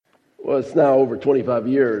Well, it's now over 25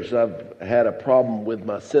 years. I've had a problem with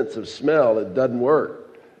my sense of smell. It doesn't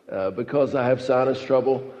work because I have sinus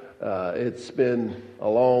trouble. It's been a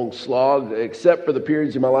long slog, except for the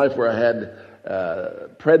periods in my life where I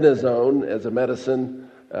had prednisone as a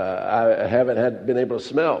medicine. I haven't been able to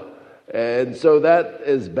smell. And so that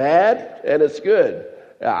is bad, and it's good.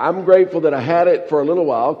 I'm grateful that I had it for a little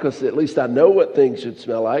while because at least I know what things should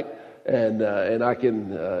smell like, and I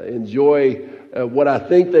can enjoy what I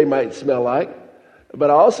think they might smell like. But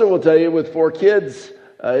I also will tell you, with 4 kids,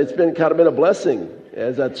 it's been a blessing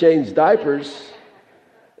as I change diapers,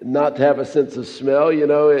 not to have a sense of smell.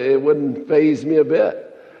 It wouldn't faze me a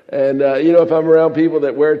bit. And if I'm around people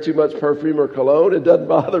that wear too much perfume or cologne, it doesn't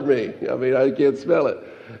bother me. I mean, I can't smell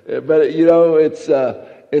it. But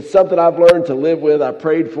it's something I've learned to live with. I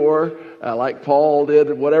prayed for, like Paul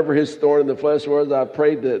did, whatever his thorn in the flesh was. I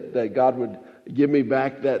prayed that God would give me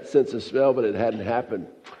back that sense of smell, but it hadn't happened.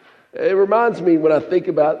 It reminds me, when I think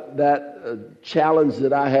about that challenge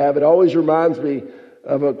that I have, it always reminds me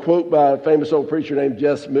of a quote by a famous old preacher named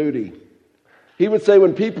Jess Moody. He would say,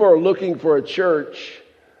 when people are looking for a church,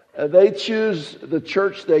 they choose the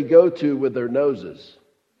church they go to with their noses.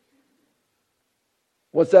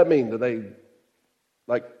 What's that mean? Do they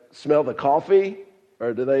smell the coffee?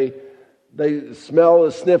 Or do they smell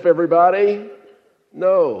and sniff everybody?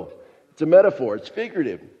 No. It's a metaphor. It's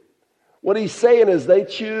figurative. What he's saying is they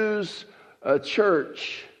choose a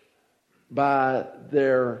church by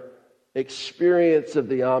their experience of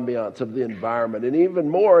the ambiance, of the environment. And even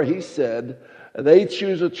more, he said, they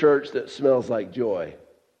choose a church that smells like joy.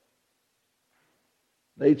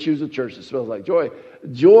 They choose a church that smells like joy.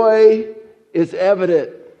 Joy is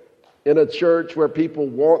evident in a church where people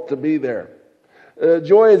want to be there.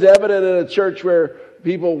 Joy is evident in a church where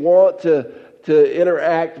people want to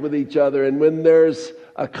interact with each other, and when there's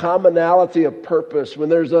a commonality of purpose, when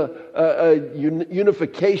there's a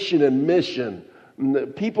unification in mission,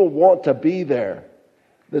 people want to be there.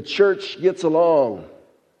 The church gets along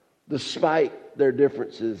despite their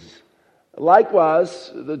differences.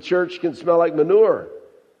 Likewise, the church can smell like manure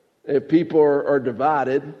if people are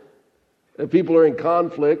divided, if people are in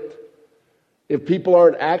conflict, if people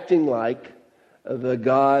aren't acting like the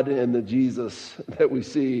God and the Jesus that we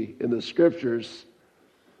see in the Scriptures.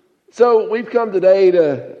 So we've come today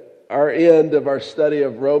to our end of our study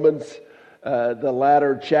of Romans, the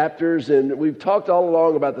latter chapters, and we've talked all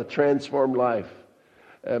along about the transformed life.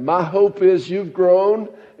 My hope is you've grown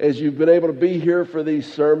as you've been able to be here for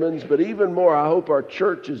these sermons, but even more, I hope our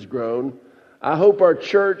church has grown. I hope our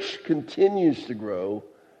church continues to grow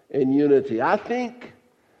in unity. I think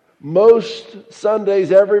most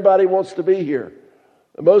Sundays everybody wants to be here.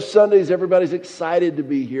 Most Sundays everybody's excited to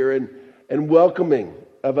be here and welcoming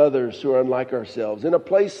of others who are unlike ourselves. In a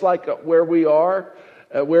place like where we are,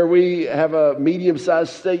 where we have a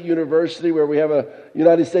medium-sized state university, where we have a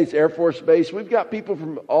United States Air Force base, we've got people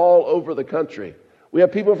from all over the country. We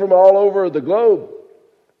have people from all over the globe.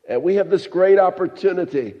 And we have this great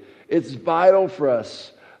opportunity. It's vital for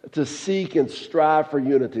us to seek and strive for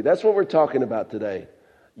unity. That's what we're talking about today.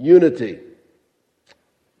 Unity.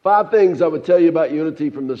 5 things I would tell you about unity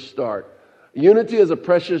from the start. Unity is a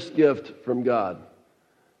precious gift from God.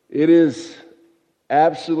 It is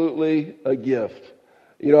absolutely a gift.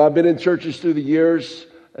 I've been in churches through the years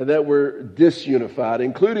that were disunified,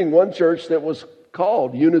 including one church that was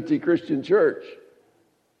called Unity Christian Church.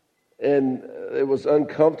 And it was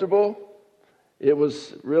uncomfortable. It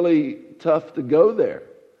was really tough to go there.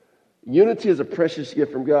 Unity is a precious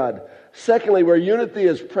gift from God. Secondly, where unity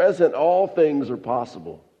is present, all things are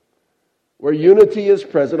possible. Where unity is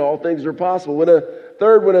present, all things are possible. When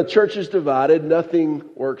a church is divided, nothing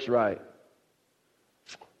works right.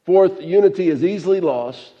 Fourth, unity is easily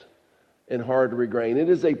lost and hard to regain. It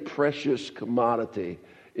is a precious commodity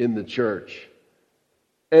in the church.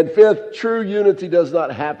 And fifth, true unity does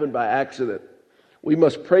not happen by accident. We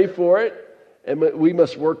must pray for it, and we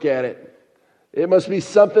must work at it. It must be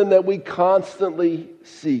something that we constantly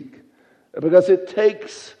seek, because it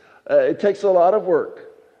takes a lot of work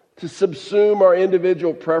to subsume our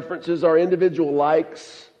individual preferences, our individual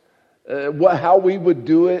likes, how we would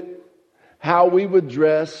do it, how we would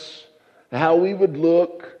dress, how we would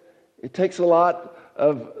look. It takes a lot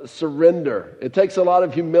of surrender. It takes a lot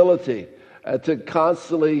of humility to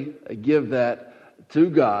constantly give that to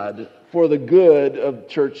God for the good of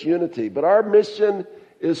church unity. But our mission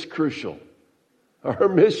is crucial. Our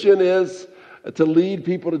mission is to lead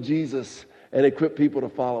people to Jesus and equip people to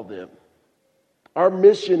follow them. Our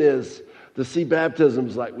mission is to see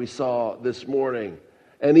baptisms like we saw this morning,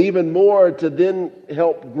 and even more to then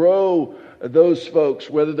help grow those folks,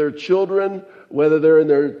 whether they're children, whether they're in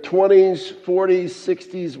their 20s, 40s,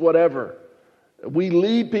 60s, whatever. We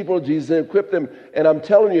lead people to Jesus and equip them. And I'm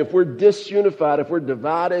telling you, if we're disunified, if we're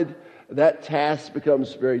divided, that task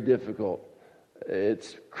becomes very difficult.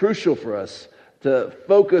 It's crucial for us to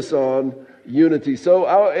focus on unity.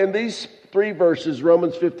 So in these three verses,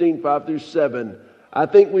 Romans 15, 5 through 7, I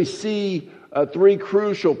think we see three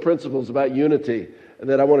crucial principles about unity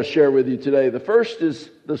that I want to share with you today. The first is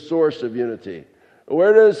the source of unity.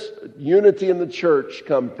 Where does unity in the church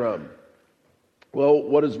come from? Well,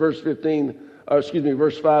 what does verse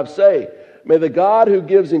 5 say? May the God who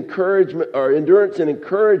gives encouragement or endurance and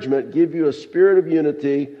encouragement give you a spirit of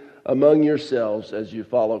unity among yourselves as you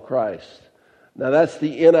follow Christ. Now that's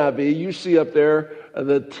the NIV. You see up there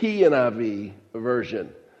the TNIV version.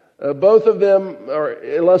 Both of them are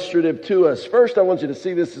illustrative to us. First, I want you to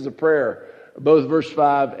see this as a prayer, both verse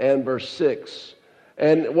 5 and verse 6.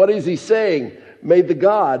 And what is he saying? May the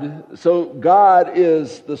God, so God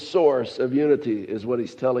is the source of unity, is what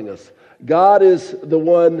he's telling us. God is the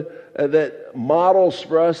one that models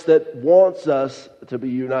for us, that wants us to be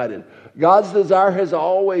united. God's desire has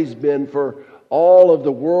always been for all of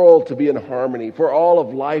the world to be in harmony, for all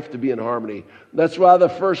of life to be in harmony. That's why the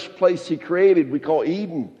first place he created we call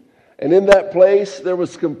Eden. And in that place there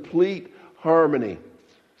was complete harmony.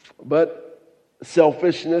 But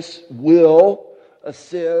selfishness,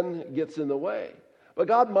 sin gets in the way. But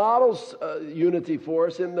God models unity for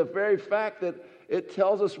us in the very fact that it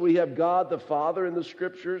tells us we have God the Father in the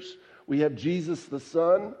Scriptures, we have Jesus the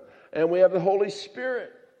Son, and we have the Holy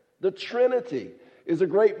Spirit. The Trinity is a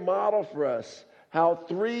great model for us. How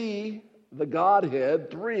three, the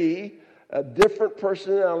Godhead, three different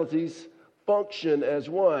personalities function as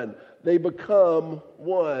one. They become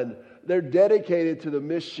one. They're dedicated to the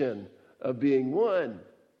mission of being one.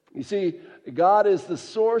 You see, God is the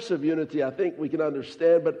source of unity, I think we can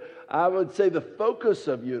understand, but I would say the focus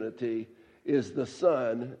of unity is the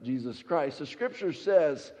Son, Jesus Christ. The Scripture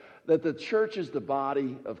says that the church is the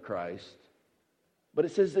body of Christ, but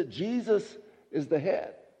it says that Jesus is the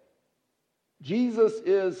head. Jesus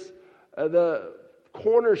is the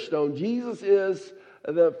cornerstone. Jesus is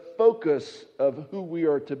the focus of who we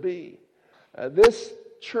are to be. This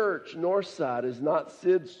church, Northside, is not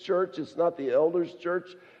Sid's church. It's not the elders' church.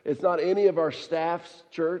 It's not any of our staff's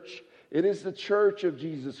church. It is the church of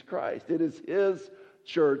Jesus Christ. It is His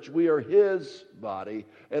church. We are His body.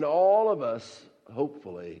 And all of us,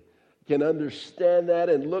 hopefully, can understand that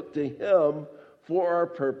and look to Him for our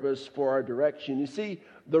purpose, for our direction. You see,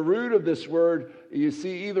 the root of this word, you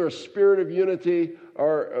see either a spirit of unity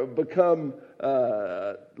or become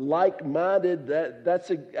like-minded.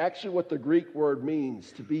 That's actually what the Greek word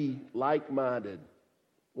means, to be like-minded.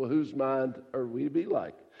 Well, whose mind are we to be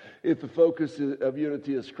like? If the focus of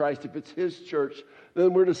unity is Christ, if it's His church,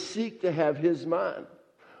 then we're to seek to have His mind.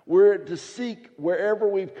 We're to seek wherever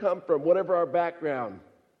we've come from, whatever our background,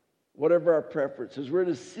 whatever our preferences, we're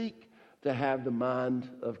to seek to have the mind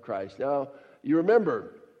of Christ. Now, you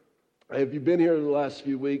remember, if you've been here the last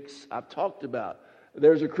few weeks, I've talked about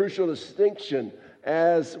there's a crucial distinction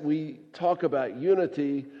as we talk about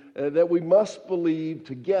unity that we must believe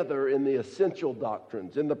together in the essential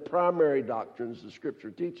doctrines, in the primary doctrines the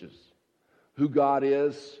Scripture teaches. Who God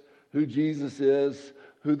is, who Jesus is,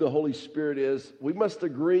 who the Holy Spirit is. We must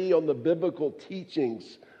agree on the biblical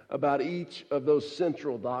teachings about each of those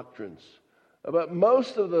central doctrines. But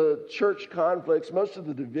most of the church conflicts, most of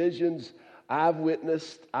the divisions I've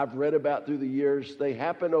witnessed, I've read about through the years, they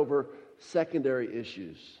happen over secondary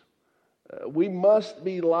issues. We must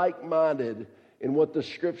be like-minded in what the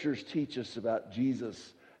Scriptures teach us about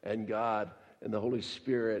Jesus and God and the Holy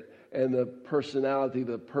Spirit and the personality,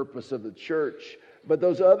 the purpose of the church. But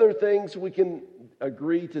those other things we can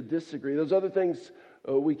agree to disagree. Those other things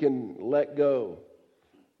we can let go.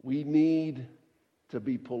 We need to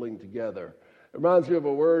be pulling together. It reminds me of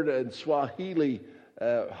a word in Swahili,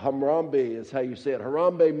 harambe is how you say it.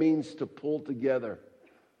 Harambe means to pull together.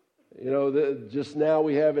 You know, just now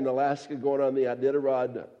we have in Alaska going on the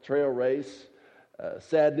Iditarod Trail Race.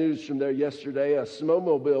 Sad news from there yesterday. A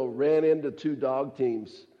snowmobile ran into two dog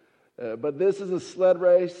teams. But this is a sled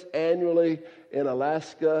race annually in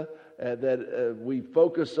Alaska that we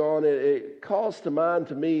focus on. It calls to mind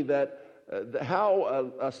to me that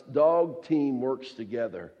how a dog team works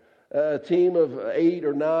together. A team of 8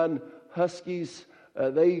 or 9 huskies,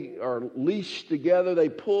 they are leashed together. They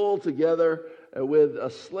pull together with a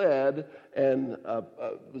sled, and a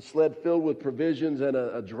sled filled with provisions and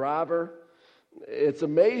a driver. It's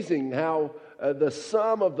amazing how the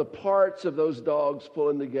sum of the parts of those dogs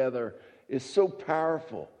pulling together is so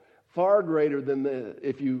powerful far greater than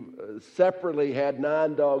if you separately had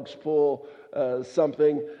 9 dogs pull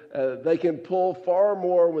something. They can pull far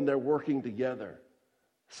more when they're working together.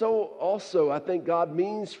 So also, I think God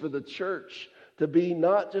means for the church to be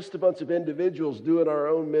not just a bunch of individuals doing our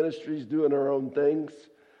own ministries, doing our own things.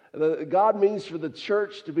 God means for the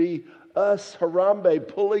church to be us, Harambe,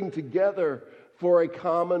 pulling together for a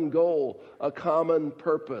common goal, a common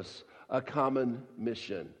purpose, a common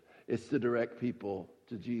mission. It's to direct people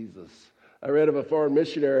to Jesus. I read of a foreign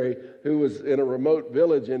missionary who was in a remote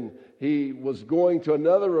village, and he was going to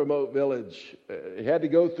another remote village. He had to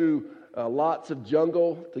go through lots of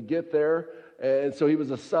jungle to get there, and so he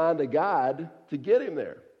was assigned a guide to get him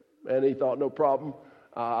there. And he thought, no problem,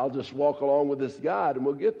 I'll just walk along with this guide and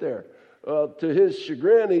we'll get there. To his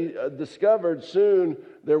chagrin, he discovered soon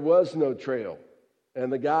there was no trail.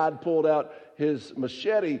 And the guide pulled out his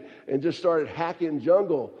machete and just started hacking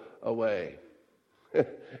jungle away.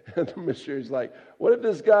 And the missionary's like, what if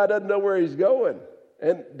this guy doesn't know where he's going?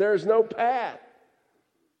 And there's no path.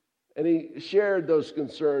 And he shared those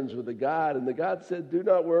concerns with the guide. And the guide said, do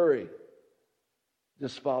not worry.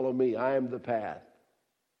 Just follow me. I am the path.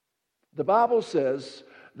 The Bible says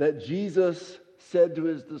that Jesus said to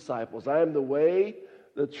his disciples, I am the way,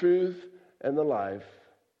 the truth, and the life.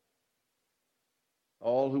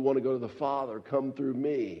 All who want to go to the Father come through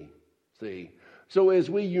me. See? So as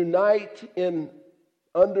we unite in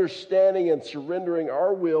understanding and surrendering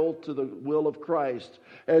our will to the will of Christ,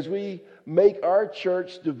 as we make our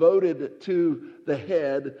church devoted to the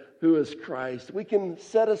head who is Christ, we can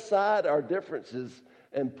set aside our differences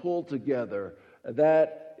and pull together.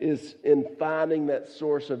 That is in finding that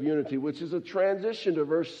source of unity, which is a transition to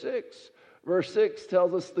verse 6. Verse 6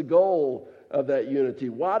 tells us the goal of that unity.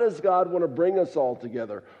 Why does God want to bring us all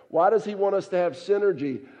together? Why does he want us to have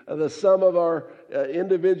synergy? The sum of our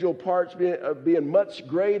individual parts being much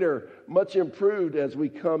greater, much improved as we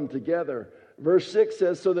come together. Verse 6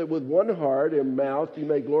 says, so that with one heart and mouth you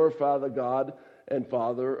may glorify the God and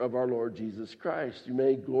Father of our Lord Jesus Christ. You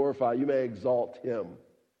may glorify, you may exalt him.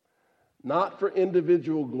 Not for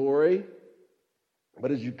individual glory,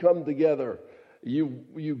 but as you come together,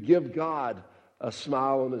 you give God a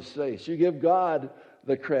smile on his face. You give God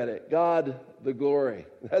the credit, God the glory.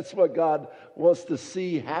 That's what God wants to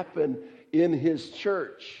see happen in his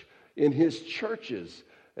church, in his churches.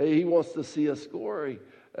 He wants to see us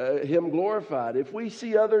him glorified. If we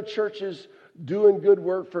see other churches doing good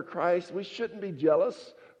work for Christ, we shouldn't be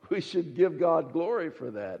jealous. We should give God glory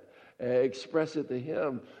for that. Express it to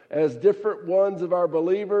him. As different ones of our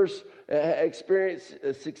believers experience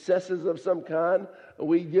successes of some kind,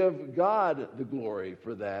 we give God the glory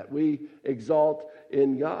for that. We exalt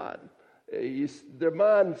in God. The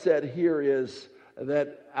mindset here is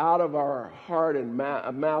that out of our heart and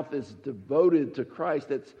mouth is devoted to Christ,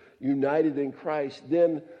 that's united in Christ,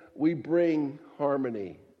 then we bring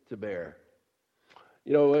harmony to bear.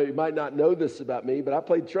 You know, you might not know this about me, but I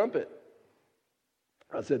played trumpet.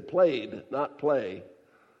 I said played, not play.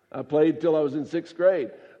 I played till I was in 6th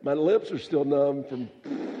grade. My lips are still numb from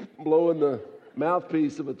blowing the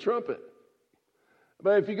mouthpiece of a trumpet.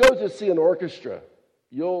 But if you go just see an orchestra,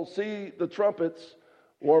 you'll see the trumpets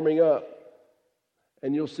warming up.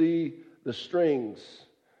 And you'll see the strings.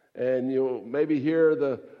 And you'll maybe hear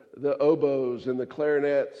the oboes and the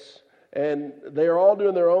clarinets. And they're all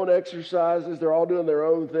doing their own exercises. They're all doing their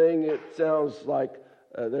own thing. It sounds like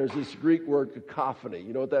there's this Greek word, cacophony.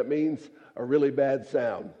 You know what that means? A really bad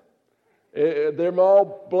sound. They're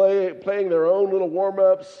all playing their own little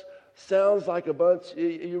warm-ups. Sounds like a bunch.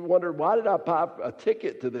 You wonder, why did I pop a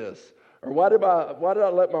ticket to this? Or why did I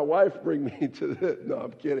let my wife bring me to this? No,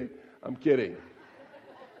 I'm kidding.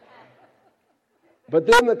 But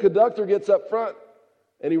then the conductor gets up front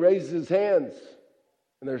and he raises his hands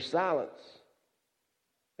and there's silence.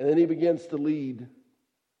 And then he begins to lead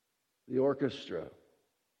the orchestra.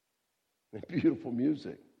 And beautiful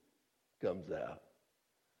music comes out.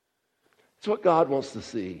 It's what God wants to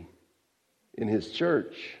see in his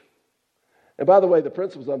church. And by the way, the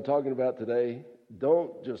principles I'm talking about today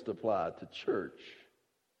don't just apply to church.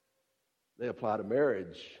 They apply to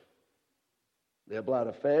marriage. They apply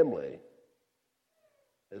to family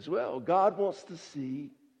as well. God wants to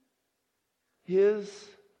see his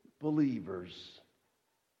believers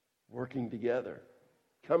working together,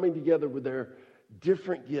 coming together with their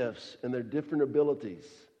different gifts and their different abilities,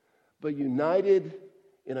 but united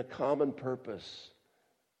in a common purpose,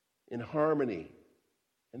 in harmony.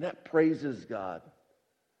 And that praises God.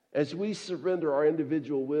 As we surrender our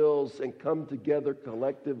individual wills and come together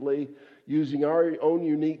collectively, using our own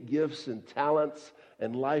unique gifts and talents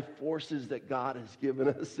and life forces that God has given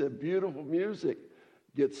us, and beautiful music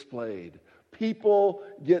get splayed. People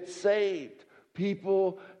get saved.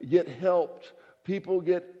 People get helped. People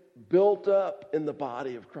get built up in the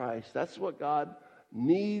body of Christ. That's what God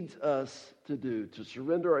needs us to do, to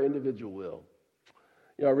surrender our individual will.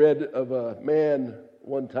 I read of a man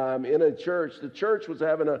one time in a church. The church was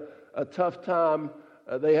having a tough time.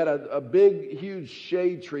 They had a big, huge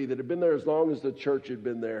shade tree that had been there as long as the church had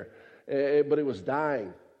been there, but it was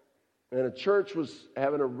dying. And a church was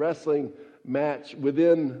having a wrestling match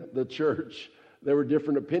within the church. There were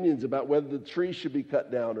different opinions about whether the tree should be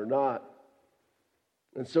cut down or not.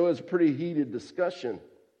 And so it was a pretty heated discussion.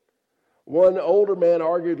 One older man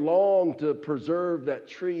argued long to preserve that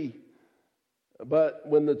tree. But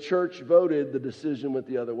when the church voted, the decision went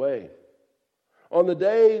the other way. On the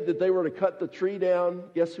day that they were to cut the tree down,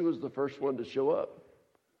 guess who was the first one to show up?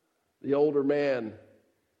 The older man.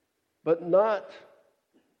 But not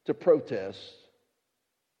to protest,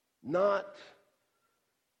 not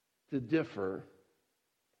to differ.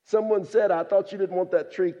 Someone said, "I thought you didn't want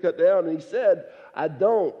that tree cut down." And he said, "I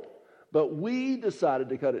don't, but we decided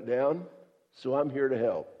to cut it down, so I'm here to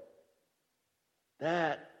help."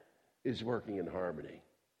 That is working in harmony.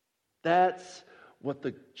 That's what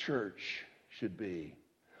the church should be.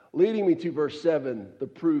 Leading me to verse 7, the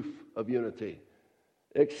proof of unity.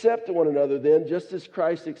 Accept one another then, just as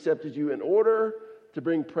Christ accepted you, in order to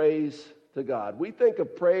bring praise to God. We think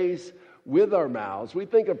of praise with our mouths. We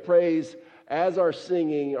think of praise as our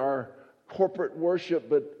singing, our corporate worship.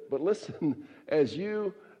 But listen, as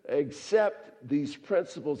you accept these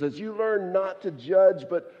principles, as you learn not to judge,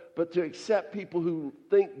 but to accept people who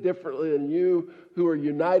think differently than you, who are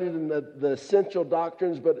united in the essential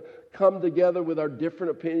doctrines, but come together with our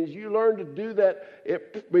different opinions, you learn to do that.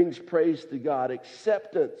 It brings praise to God.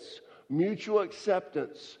 Acceptance, mutual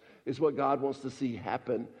acceptance is what God wants to see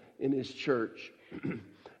happen in His church.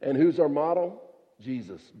 And who's our model?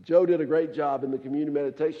 Jesus. Joe did a great job in the community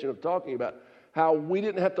meditation of talking about how we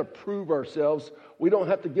didn't have to prove ourselves. We don't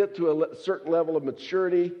have to get to a certain level of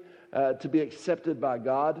maturity to be accepted by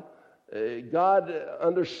God. God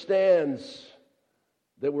understands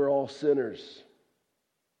that we're all sinners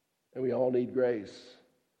and we all need grace.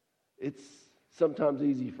 It's sometimes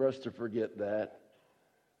easy for us to forget that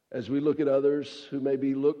as we look at others who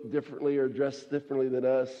maybe look differently or dress differently than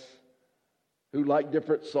us, who like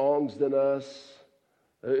different songs than us,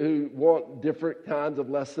 who want different kinds of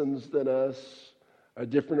lessons than us, a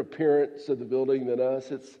different appearance of the building than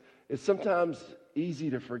us. It's sometimes easy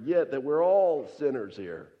to forget that we're all sinners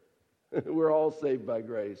here. We're all saved by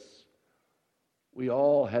grace. We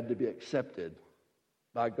all had to be accepted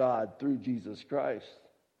by God through Jesus Christ.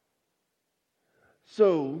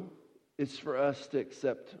 So it's for us to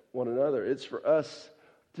accept one another. It's for us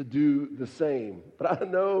to do the same. But I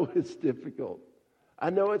know it's difficult. I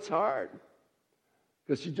know it's hard.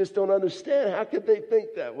 Because you just don't understand. How could they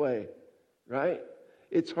think that way? Right?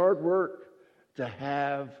 It's hard work to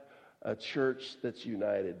have a church that's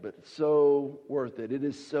united, but it's so worth it. It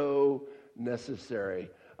is so necessary.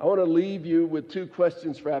 I want to leave you with two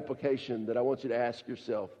questions for application that I want you to ask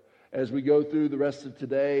yourself as we go through the rest of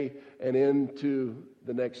today and into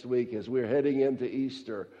the next week as we're heading into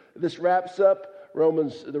Easter. This wraps up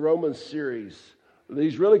the Romans series.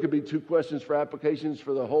 These really could be two questions for application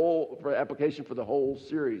for the whole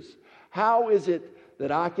series. How is it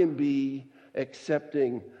that I can be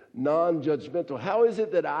accepting, non-judgmental? How is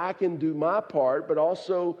it that I can do my part, but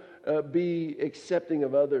also be accepting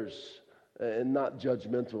of others and not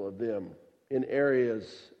judgmental of them in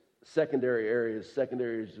secondary areas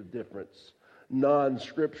of difference,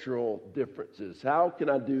 non-scriptural differences? How can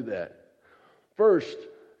I do that? First,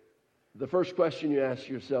 the first question you ask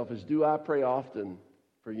yourself is, do I pray often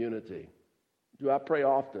for unity? Do I pray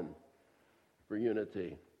often for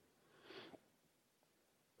unity?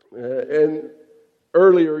 In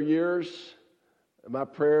earlier years, my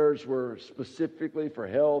prayers were specifically for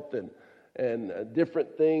health and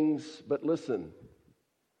different things. But listen,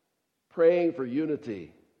 praying for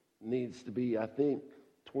unity needs to be, I think,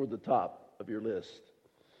 toward the top of your list.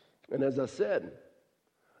 And as I said,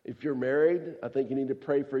 if you're married, I think you need to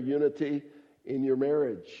pray for unity in your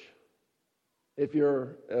marriage. If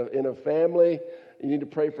you're in a family, you need to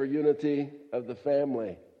pray for unity of the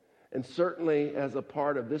family. And certainly as a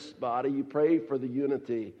part of this body, you pray for the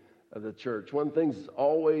unity of the church. One thing that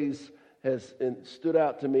always has stood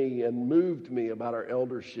out to me and moved me about our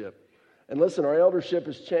eldership. And listen, our eldership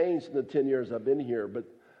has changed in the 10 years I've been here, but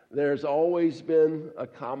there's always been a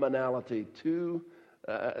commonality, two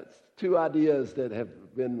ideas that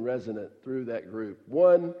have been resonant through that group.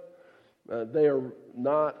 One, they are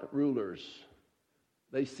not rulers.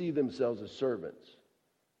 They see themselves as servants,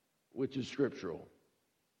 which is scriptural.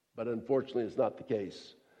 But unfortunately, it's not the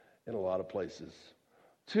case in a lot of places.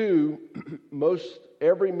 Two, most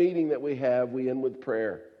every meeting that we have, we end with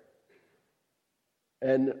prayer.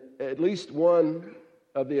 And at least one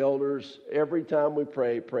of the elders, every time we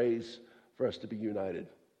pray, prays for us to be united.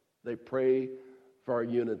 They pray for our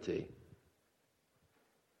unity.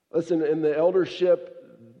 Listen, in the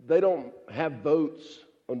eldership, they don't have votes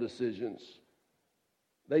on decisions.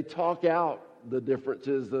 They talk out the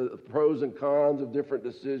differences, the pros and cons of different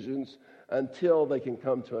decisions until they can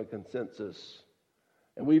come to a consensus.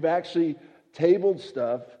 And we've actually tabled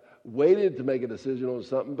stuff, waited to make a decision on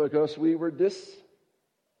something because we were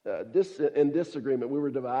in disagreement. We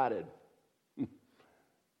were divided. Do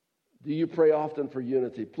you pray often for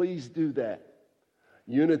unity? Please do that.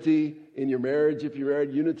 Unity in your marriage, if you're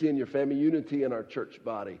married, unity in your family, unity in our church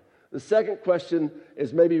body. The second question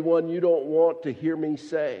is maybe one you don't want to hear me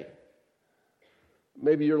say.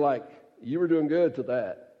 Maybe you're like, you were doing good to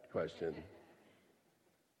that question.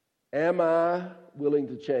 Am I willing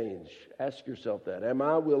to change? Ask yourself that. Am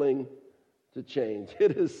I willing to change?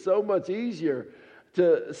 It is so much easier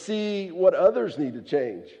to see what others need to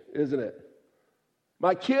change, isn't it?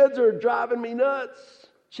 My kids are driving me nuts.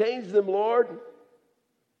 Change them, Lord.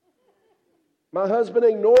 My husband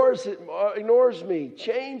ignores me.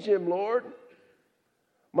 Change him, Lord.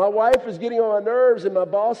 My wife is getting on my nerves and my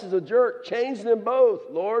boss is a jerk. Change them both,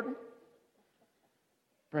 Lord.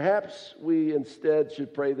 Perhaps we instead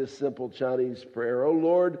should pray this simple Chinese prayer. Oh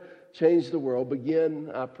Lord, change the world. Begin,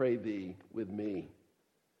 I pray thee, with me.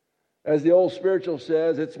 As the old spiritual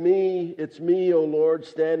says, it's me, O Lord,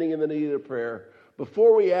 standing in the need of prayer.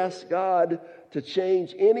 Before we ask God to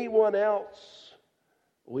change anyone else,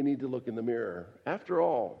 we need to look in the mirror. After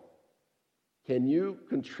all, can you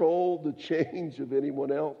control the change of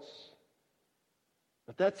anyone else?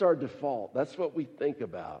 But that's our default. That's what we think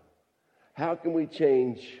about. How can we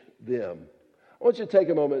change them? I want you to take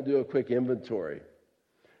a moment and do a quick inventory.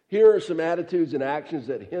 Here are some attitudes and actions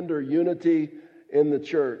that hinder unity in the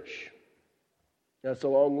church. That's a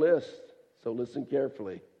long list, so listen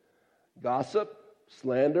carefully. Gossip,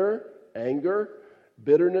 slander, anger,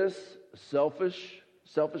 bitterness,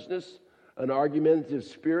 selfishness, an argumentative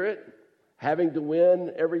spirit, having to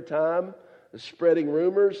win every time, spreading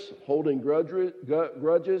rumors, holding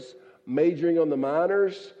grudges, majoring on the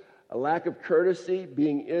minors, a lack of courtesy,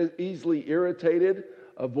 being easily irritated,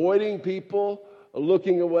 avoiding people,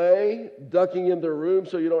 looking away, ducking in their room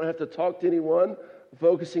so you don't have to talk to anyone,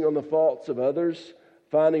 focusing on the faults of others,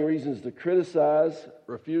 finding reasons to criticize,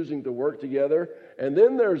 refusing to work together. And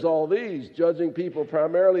then there's all these, judging people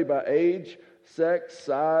primarily by age, sex,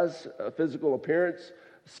 size, physical appearance,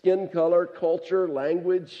 skin color, culture,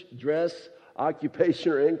 language, dress,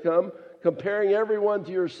 occupation, or income, comparing everyone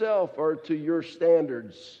to yourself or to your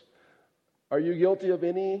standards. Are you guilty of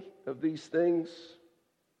any of these things?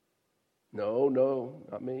 No,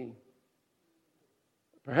 not me.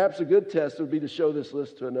 Perhaps a good test would be to show this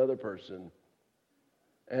list to another person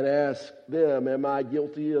and ask them, am I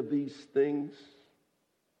guilty of these things?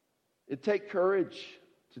 It takes courage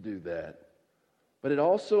to do that. But it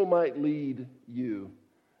also might lead you,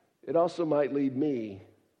 it also might lead me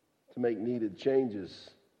to make needed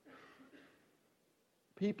changes.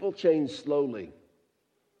 People change slowly,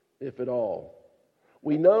 if at all.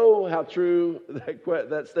 We know how true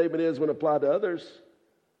that statement is when applied to others.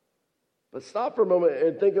 But stop for a moment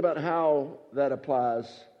and think about how that applies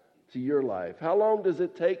to your life. How long does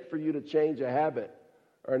it take for you to change a habit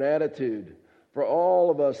or an attitude? For all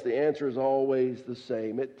of us, the answer is always the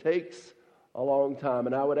same. It takes a long time.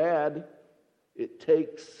 And I would add, it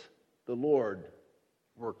takes the Lord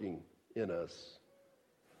working in us.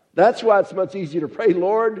 That's why it's much easier to pray,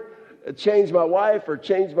 Lord, change my wife or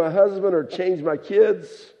change my husband or change my kids.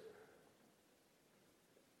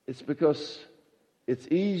 It's because it's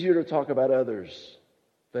easier to talk about others'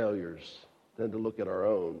 failures than to look at our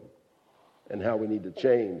own and how we need to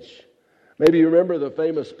change. Maybe you remember the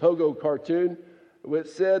famous Pogo cartoon which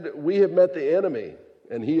said, we have met the enemy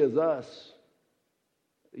and he is us.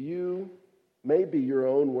 You may be your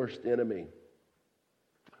own worst enemy.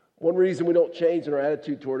 One reason we don't change in our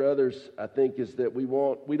attitude toward others, I think, is that we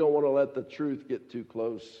don't want to let the truth get too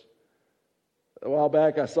close. A while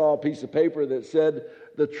back, I saw a piece of paper that said,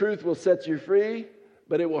 the truth will set you free,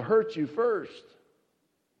 but it will hurt you first.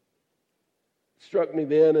 It struck me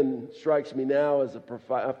then and strikes me now as a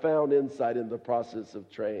profound insight into the process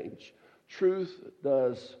of change. Truth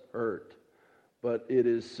does hurt, but it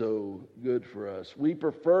is so good for us. We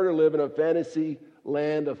prefer to live in a fantasy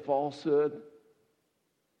land of falsehood.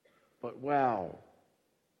 But wow,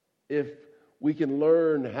 if we can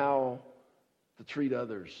learn how to treat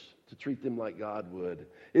others, to treat them like God would,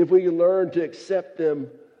 if we could learn to accept them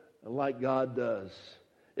like God does,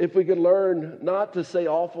 if we could learn not to say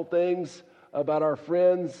awful things about our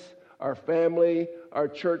friends, our family, our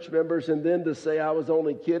church members, and then to say, I was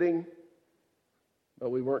only kidding, but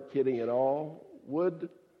we weren't kidding at all, would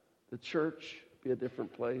the church be a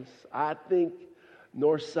different place? I think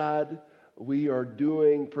Northside, we are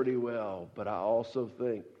doing pretty well, but I also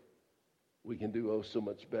think we can do oh so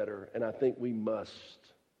much better, and I think we must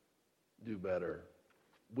do better.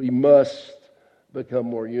 We must become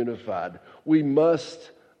more unified. We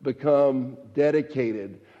must become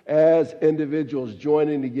dedicated as individuals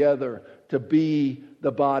joining together to be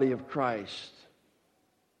the body of Christ,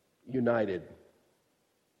 united.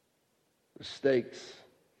 The stakes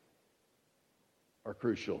are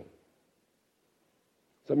crucial.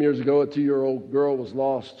 Some years ago, a 2-year-old girl was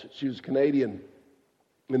lost. She was Canadian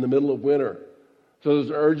in the middle of winter. So there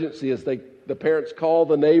was urgency as the parents called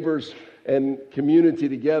the neighbors and community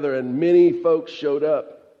together, and many folks showed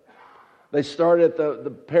up. They started at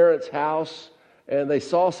the parents' house, and they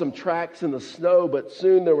saw some tracks in the snow, but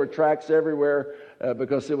soon there were tracks everywhere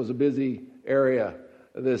because it was a busy area,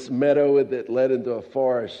 this meadow that led into a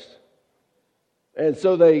forest. And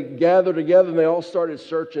so they gathered together, and they all started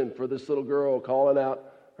searching for this little girl, calling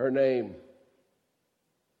out her name.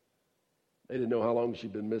 They didn't know how long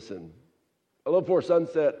she'd been missing. A little before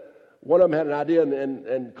sunset, one of them had an idea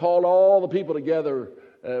and called all the people together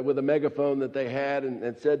with a megaphone that they had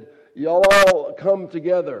and said, y'all all come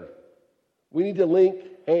together. We need to link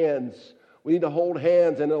hands. We need to hold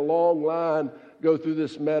hands and in a long line go through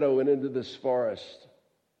this meadow and into this forest.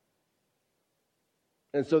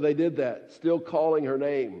 And so they did that, still calling her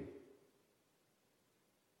name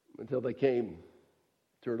until they came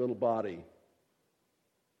to her little body,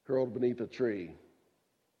 curled beneath a tree,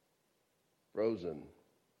 frozen.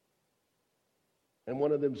 And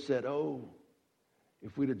one of them said, oh,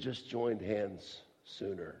 if we'd have just joined hands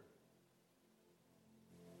sooner.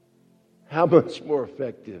 How much more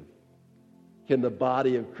effective can the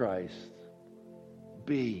body of Christ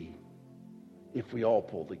be if we all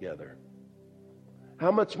pull together?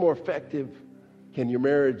 How much more effective can your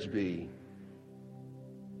marriage be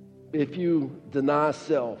if you deny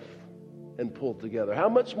self and pull together? How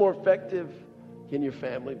much more effective can your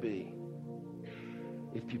family be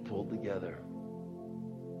if you pull together?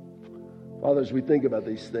 Father, as we think about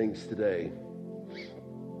these things today,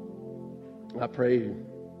 I pray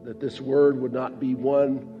that this word would not be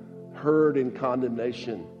one heard in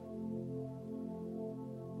condemnation,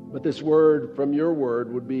 but this word from your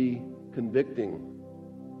word would be convicting.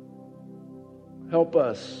 Help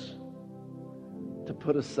us to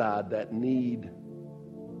put aside that need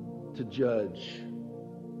to judge,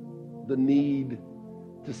 the need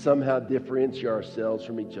to somehow differentiate ourselves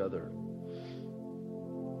from each other.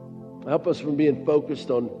 Help us from being focused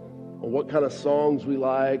on what kind of songs we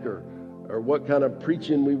like or what kind of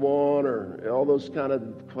preaching we want or all those kind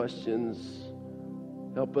of questions.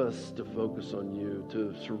 Help us to focus on you,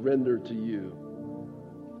 to surrender to you.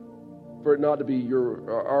 For it not to be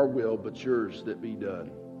our will, but yours that be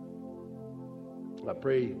done. I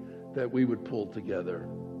pray that we would pull together.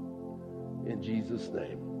 In Jesus'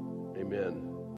 name, amen.